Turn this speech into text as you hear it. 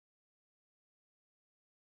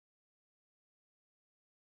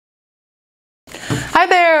Hi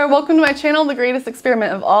there! Welcome to my channel, The Greatest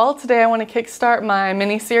Experiment of All. Today I want to kickstart my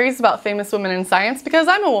mini-series about famous women in science because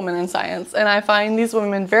I'm a woman in science and I find these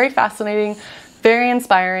women very fascinating, very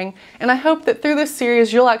inspiring, and I hope that through this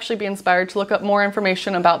series you'll actually be inspired to look up more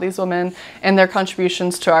information about these women and their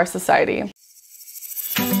contributions to our society.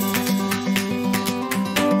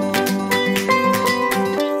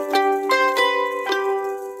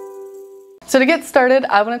 So to get started,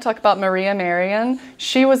 I want to talk about Maria Merian.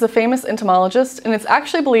 She was a famous entomologist, and it's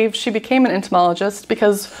actually believed she became an entomologist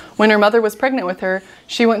because when her mother was pregnant with her,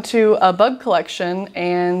 she went to a bug collection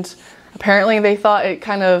and apparently they thought it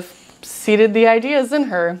kind of seeded the ideas in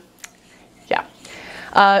her. Yeah.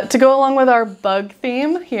 To go along with our bug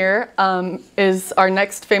theme here is our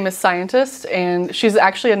next famous scientist, and she's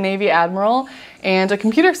actually a Navy admiral and a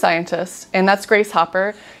computer scientist, and that's Grace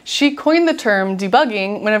Hopper. She coined the term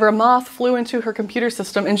debugging whenever a moth flew into her computer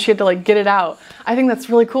system and she had to get it out. I think that's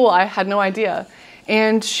really cool. I had no idea.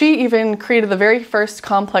 And she even created the very first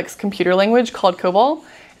complex computer language called COBOL.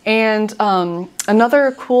 And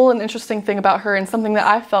another cool and interesting thing about her, and something that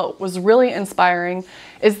I felt was really inspiring,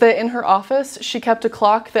 is that in her office she kept a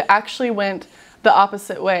clock that actually went the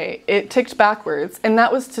opposite way. It ticked backwards, and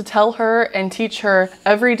that was to tell her and teach her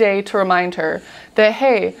every day, to remind her that,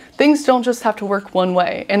 hey, things don't just have to work one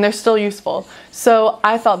way and they're still useful. So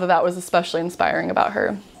I thought that that was especially inspiring about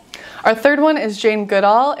her. Our third one is Jane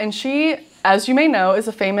Goodall, and she, as you may know, is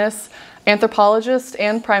a famous anthropologist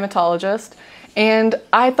and primatologist. And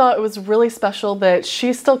I thought it was really special that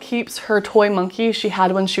she still keeps her toy monkey she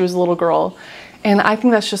had when she was a little girl. And I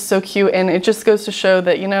think that's just so cute, and it just goes to show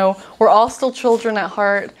that, you know, we're all still children at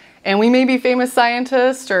heart, and we may be famous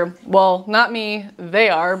scientists, or, well, not me, they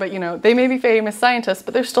are, but, you know, they may be famous scientists,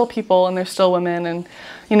 but they're still people and they're still women, and,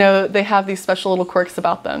 you know, they have these special little quirks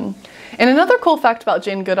about them. And another cool fact about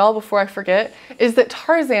Jane Goodall, before I forget, is that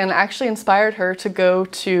Tarzan actually inspired her to go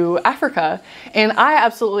to Africa. And I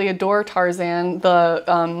absolutely adore Tarzan,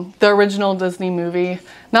 the original Disney movie.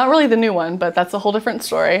 Not really the new one, but that's a whole different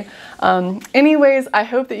story. Anyways, I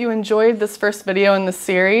hope that you enjoyed this first video in this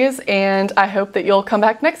series, and I hope that you'll come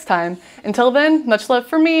back next time. Until then, much love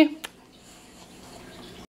from me.